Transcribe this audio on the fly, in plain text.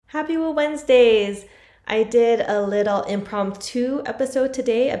Happy Wednesdays! I did a little impromptu episode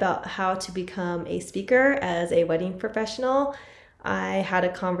today about how to become a speaker as a wedding professional. I had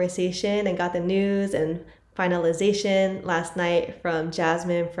a conversation and got the news and finalization last night from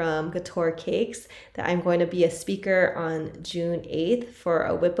Jasmine from Couture Cakes that I'm going to be a speaker on June 8th for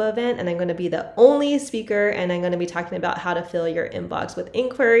a WIPA event, and I'm going to be the only speaker, and I'm going to be talking about how to fill your inbox with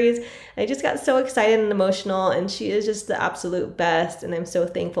inquiries. I just got so excited and emotional, and she is just the absolute best, and I'm so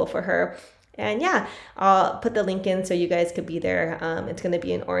thankful for her. And yeah, I'll put the link in so you guys could be there. It's going to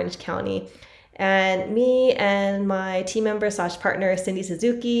be in Orange County. And me and my team member slash partner, Cindy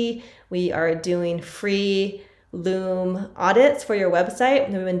Suzuki, we are doing free Loom audits for your website.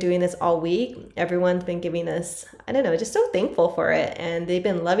 We've been doing this all week. Everyone's been giving us, I don't know, just so thankful for it. And they've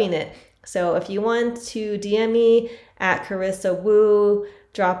been loving it. So if you want to DM me at Carissa Woo,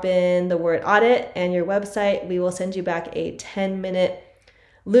 drop in the word audit and your website, we will send you back a 10-minute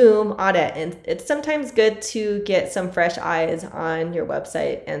Loom audit. And it's sometimes good to get some fresh eyes on your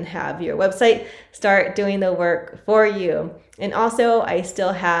website and have your website start doing the work for you. And also, I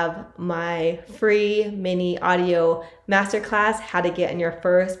still have my free mini audio masterclass, how to get on your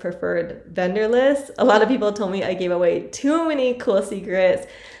first preferred vendor list. A lot of people told me I gave away too many cool secrets.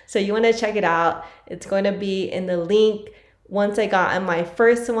 So you want to check it out. It's going to be in the link. Once I got on my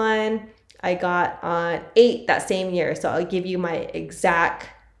first one, I got on 8 that same year. So I'll give you my exact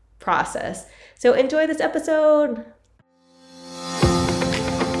process. So enjoy this episode.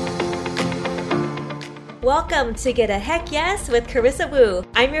 Welcome to Get a Heck Yes with Carissa Woo.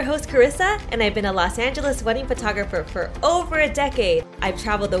 I'm your host, Carissa, and I've been a Los Angeles wedding photographer for over a decade. I've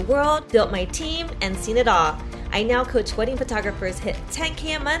traveled the world, built my team, and seen it all. I now coach wedding photographers hit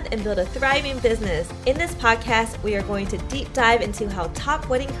 10K a month and build a thriving business. In this podcast, we are going to deep dive into how top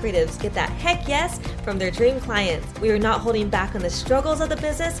wedding creatives get that heck yes from their dream clients. We are not holding back on the struggles of the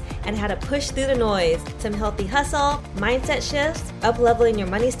business and how to push through the noise. Some healthy hustle, mindset shifts, up-leveling your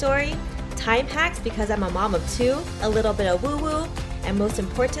money story, time hacks because I'm a mom of 2, a little bit of woo-woo, and most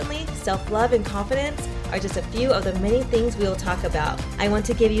importantly, self-love and confidence are just a few of the many things we will talk about. I want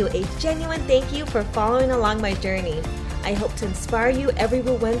to give you a genuine thank you for following along my journey. I hope to inspire you every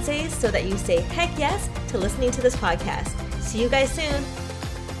Woo Wednesdays so that you say heck yes to listening to this podcast. See you guys soon.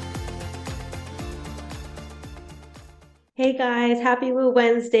 Hey guys, happy Woo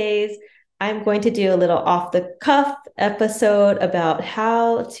Wednesdays. I'm going to do a little off the cuff episode about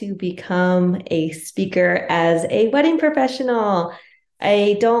how to become a speaker as a wedding professional.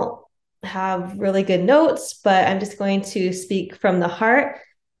 I don't have really good notes, but I'm just going to speak from the heart.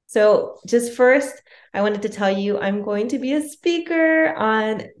 So just first, I wanted to tell you I'm going to be a speaker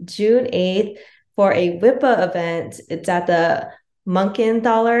on June 8th for a WIPA event. It's at the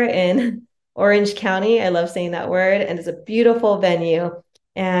Munkenthaler in Orange County. I love saying that word, and it's a beautiful venue.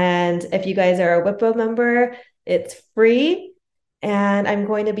 And if you guys are a WIPA member, it's free. And I'm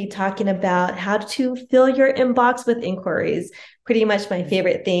going to be talking about how to fill your inbox with inquiries. Pretty much my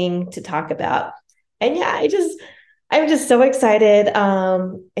favorite thing to talk about. And yeah, I'm just so excited.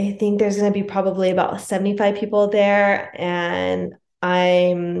 I think there's going to be probably about 75 people there. And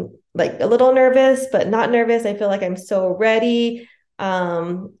I'm like a little nervous, but not nervous. I feel like I'm so ready.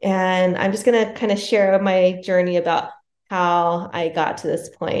 And I'm just going to kind of share my journey about how I got to this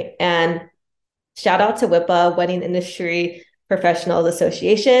point. And shout out to WIPA, Wedding Industry Professionals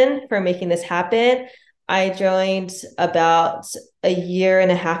Association, for making this happen. I joined about a year and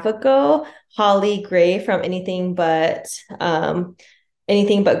a half ago. Holly Gray from Anything But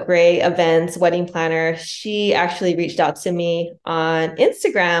Gray Events, wedding planner. She actually reached out to me on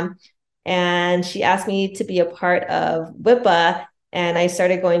Instagram, and she asked me to be a part of WIPA. And I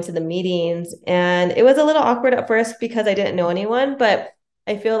started going to the meetings, and it was a little awkward at first because I didn't know anyone, but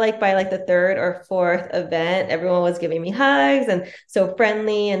I feel like by like the 3rd or 4th event, everyone was giving me hugs and so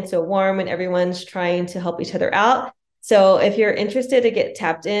friendly and so warm, and everyone's trying to help each other out. So if you're interested to get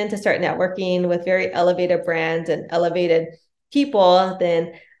tapped in to start networking with very elevated brands and elevated people,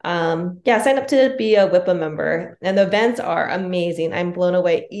 then sign up to be a WIPA member. And the events are amazing. I'm blown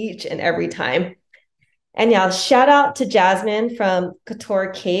away each and every time. And yeah, shout out to Jasmine from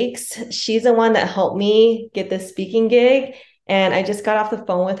Couture Cakes. She's the one that helped me get this speaking gig. And I just got off the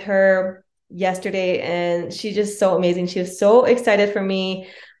phone with her yesterday, and she's just so amazing. She was so excited for me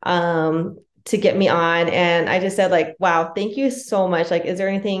to get me on. And I just said, like, wow, thank you so much. Like, is there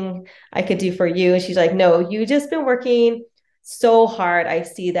anything I could do for you? And she's like, no, you just been working so hard. I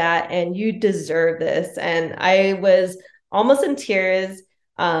see that, and you deserve this. And I was almost in tears.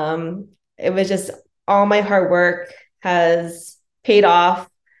 It was just all my hard work has paid off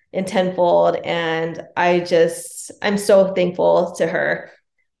in tenfold. And I'm so thankful to her.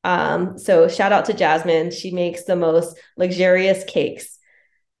 So shout out to Jasmine. She makes the most luxurious cakes,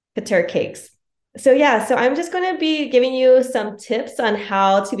 couture cakes. So yeah, so I'm just going to be giving you some tips on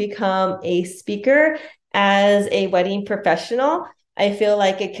how to become a speaker as a wedding professional. I feel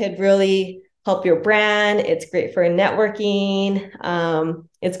like it could really help your brand. It's great for networking.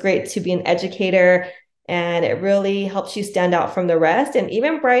 It's great to be an educator, and it really helps you stand out from the rest. And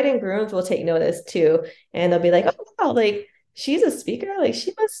even bride and grooms will take notice too, and they'll be like, "Oh wow, like she's a speaker. Like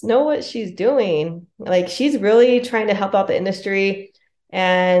she must know what she's doing. Like she's really trying to help out the industry."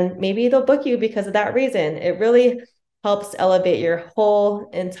 And maybe they'll book you because of that reason. It really helps elevate your whole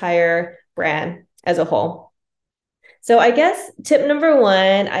entire brand as a whole. So I guess tip number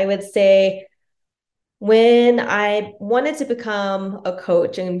one, I would say when I wanted to become a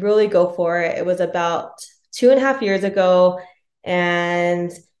coach and really go for it, it was about 2.5 years ago. And,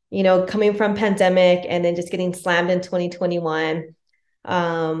 coming from pandemic and then just getting slammed in 2021,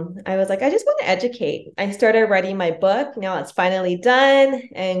 I was like, I just want to educate. I started writing my book. Now it's finally done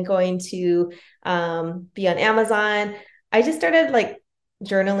and going to be on Amazon. I just started like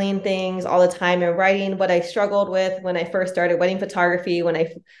journaling things all the time and writing what I struggled with when I first started wedding photography,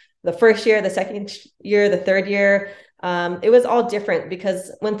 the first year, the second year, the third year. It was all different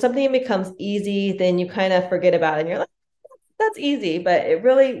because when something becomes easy, then you kind of forget about it and you're like, that's easy, but it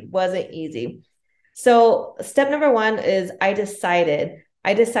really wasn't easy. So step number one is I decided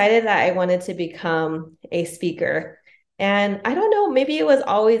that I wanted to become a speaker. And I don't know, maybe it was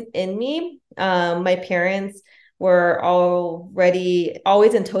always in me. My parents were already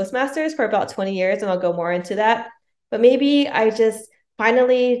always in Toastmasters for about 20 years, and I'll go more into that. But maybe I just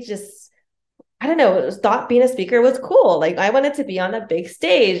finally I don't know, thought being a speaker was cool. Like I wanted to be on a big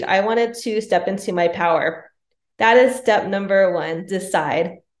stage. I wanted to step into my power. That is step number one,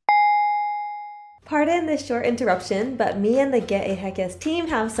 decide. Pardon this short interruption, but me and the Get a Heck Yes team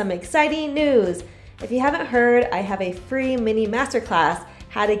have some exciting news. If you haven't heard, I have a free mini masterclass,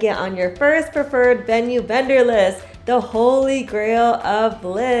 how to get on your first preferred venue vendor list, the holy grail of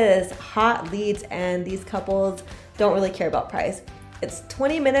bliss, hot leads, and these couples don't really care about price. It's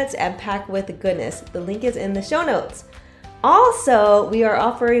 20 minutes and packed with goodness. The link is in the show notes. Also, we are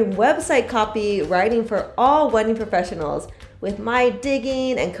offering website copy writing for all wedding professionals. With my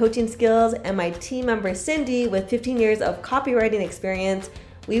digging and coaching skills and my team member Cindy with 15 years of copywriting experience,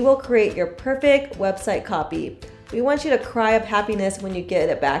 we will create your perfect website copy. We want you to cry of happiness when you get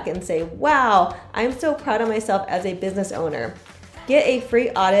it back and say, wow, I'm so proud of myself as a business owner. Get a free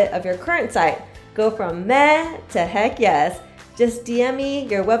audit of your current site. Go from meh to heck yes. Just DM me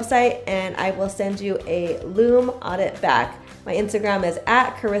your website and I will send you a Loom audit back. My Instagram is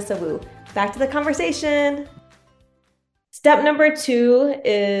 @Carissa Woo. Back to the conversation. Step number two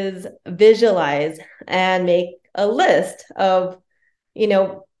is visualize and make a list of,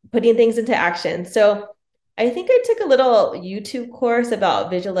 putting things into action. So I think I took a little YouTube course about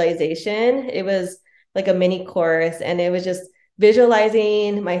visualization. It was like a mini course, and it was just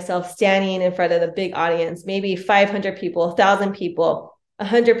visualizing myself standing in front of the big audience, maybe 500 people, 1,000 people,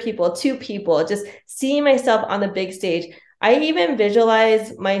 100 people, 2 people, just seeing myself on the big stage. I even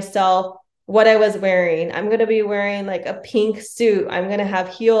visualized myself what I was wearing. I'm going to be wearing like a pink suit. I'm going to have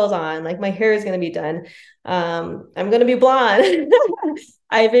heels on. Like my hair is going to be done. I'm going to be blonde.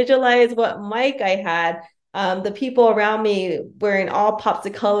 I visualized what mic I had, the people around me wearing all pops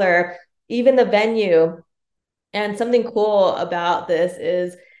of color, even the venue. And something cool about this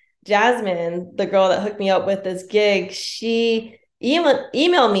is Jasmine, the girl that hooked me up with this gig, she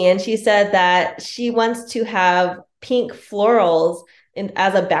emailed me and she said that she wants to have pink florals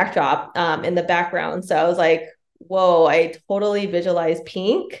as a backdrop in the background. So I was like, whoa, I totally visualized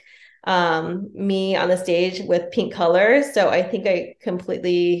pink, me on the stage with pink colors. So I think I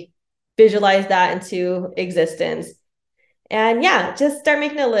completely visualized that into existence. And yeah, just start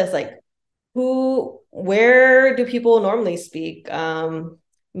making a list like where do people normally speak?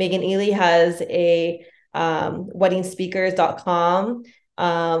 Megan Ely has a weddingspeakers.com.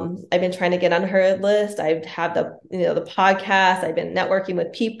 I've been trying to get on her list. I have the podcast. I've been networking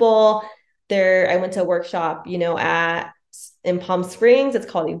with people there. I went to a workshop, in Palm Springs. It's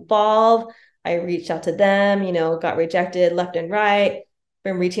called Evolve. I reached out to them, got rejected left and right.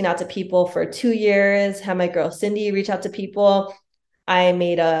 Been reaching out to people for 2 years. Had my girl Cindy reach out to people. I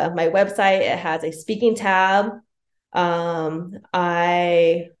made my website. It has a speaking tab.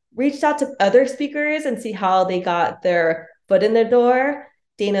 I reached out to other speakers and see how they got their foot in the door.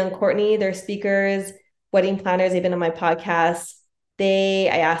 Dana and Courtney, they're speakers, wedding planners. They've been on my podcast. I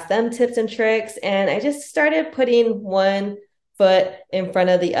asked them tips and tricks, and I just started putting one foot in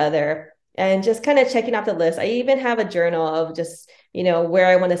front of the other and just kind of checking off the list. I even have a journal of just where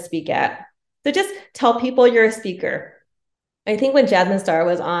I want to speak at. So just tell people you're a speaker. I think when Jasmine Star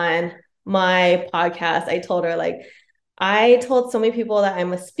was on my podcast, I told her, like, I told so many people that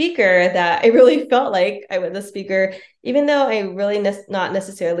I'm a speaker that I really felt like I was a speaker, even though I really not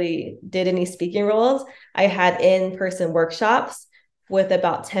necessarily did any speaking roles. I had in-person workshops with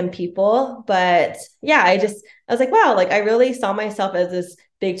about 10 people. But yeah, I was like, wow, like I really saw myself as this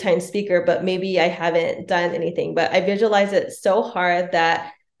big time speaker, but maybe I haven't done anything. But I visualized it so hard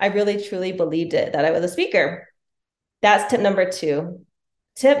that I really truly believed it, that I was a speaker. That's tip number 2.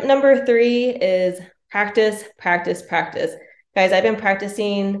 Tip number 3 is practice, practice, practice. Guys, I've been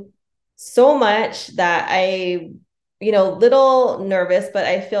practicing so much that little nervous, but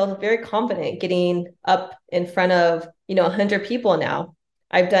I feel very confident getting up in front of, 100 people now.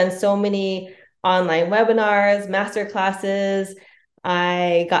 I've done so many online webinars, master classes.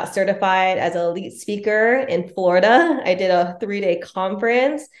 I got certified as an elite speaker in Florida. I did a 3-day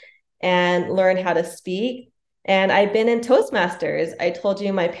conference and learned how to speak. And I've been in Toastmasters. I told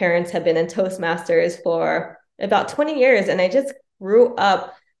you my parents have been in Toastmasters for about 20 years. And I just grew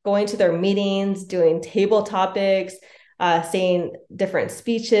up going to their meetings, doing table topics, saying different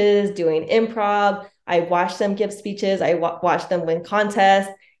speeches, doing improv. I watched them give speeches. I watched them win contests.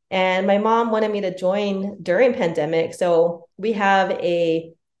 And my mom wanted me to join during pandemic. So we have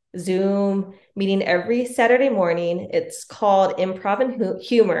a Zoom meeting every Saturday morning. It's called Improv and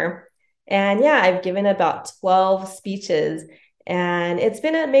Humor. And yeah, I've given about 12 speeches and it's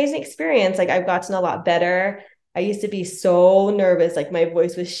been an amazing experience. Like I've gotten a lot better. I used to be so nervous, like my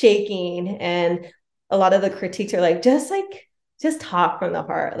voice was shaking, and a lot of the critiques are like, just talk from the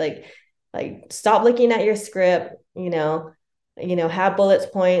heart. Like stop looking at your script, have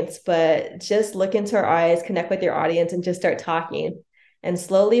bullet points, but just look into our eyes, connect with your audience and just start talking. And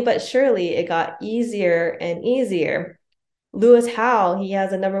slowly but surely it got easier and easier. Lewis Howell, he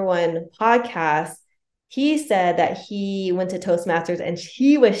has a #1 podcast. He said that he went to Toastmasters and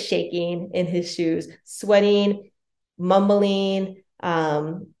he was shaking in his shoes, sweating, mumbling,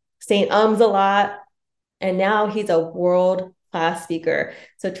 saying ums a lot. And now he's a world-class speaker.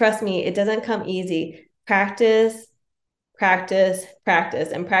 So trust me, it doesn't come easy. Practice, practice, practice.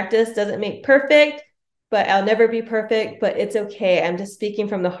 And practice doesn't make perfect, but I'll never be perfect, but it's okay. I'm just speaking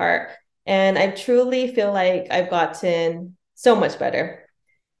from the heart. And I truly feel like I've gotten so much better.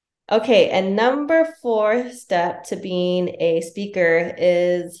 Okay, and number 4 step to being a speaker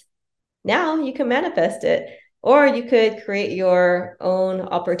is now you can manifest it, or you could create your own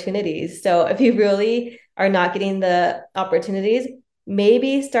opportunities. So if you really are not getting the opportunities,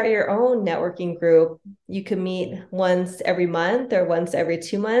 maybe start your own networking group. You could meet once every month or once every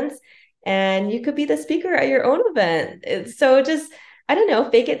 2 months, and you could be the speaker at your own event. So just, I don't know,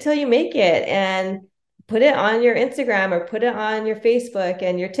 fake it till you make it and put it on your Instagram or put it on your Facebook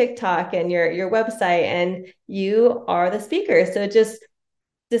and your TikTok and your website, and you are the speaker. So just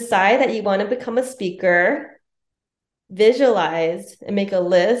decide that you want to become a speaker, visualize and make a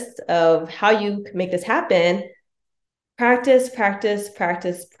list of how you can make this happen. Practice, practice,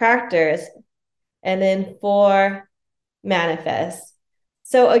 practice, practice. And then 4, manifest.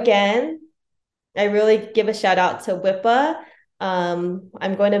 So again, I really give a shout out to WIPA.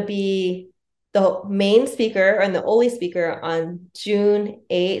 I'm going to be the main speaker and the only speaker on June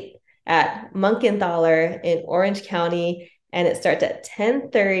 8th at Munkenthaler in Orange County. And it starts at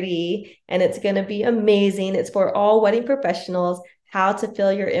 10:30 and it's going to be amazing. It's for all wedding professionals, how to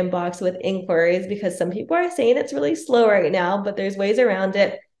fill your inbox with inquiries, because some people are saying it's really slow right now, but there's ways around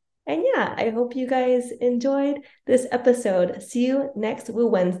it. And yeah, I hope you guys enjoyed this episode. See you next Woo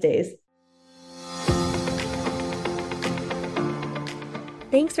Wednesdays.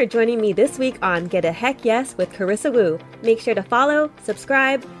 Thanks for joining me this week on Get a Heck Yes with Carissa Woo. Make sure to follow,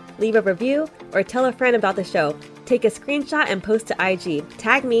 subscribe, leave a review, or tell a friend about the show. Take a screenshot and post to IG.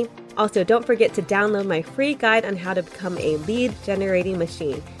 Tag me. Also, don't forget to download my free guide on how to become a lead generating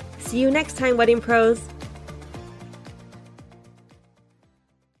machine. See you next time, Wedding Pros.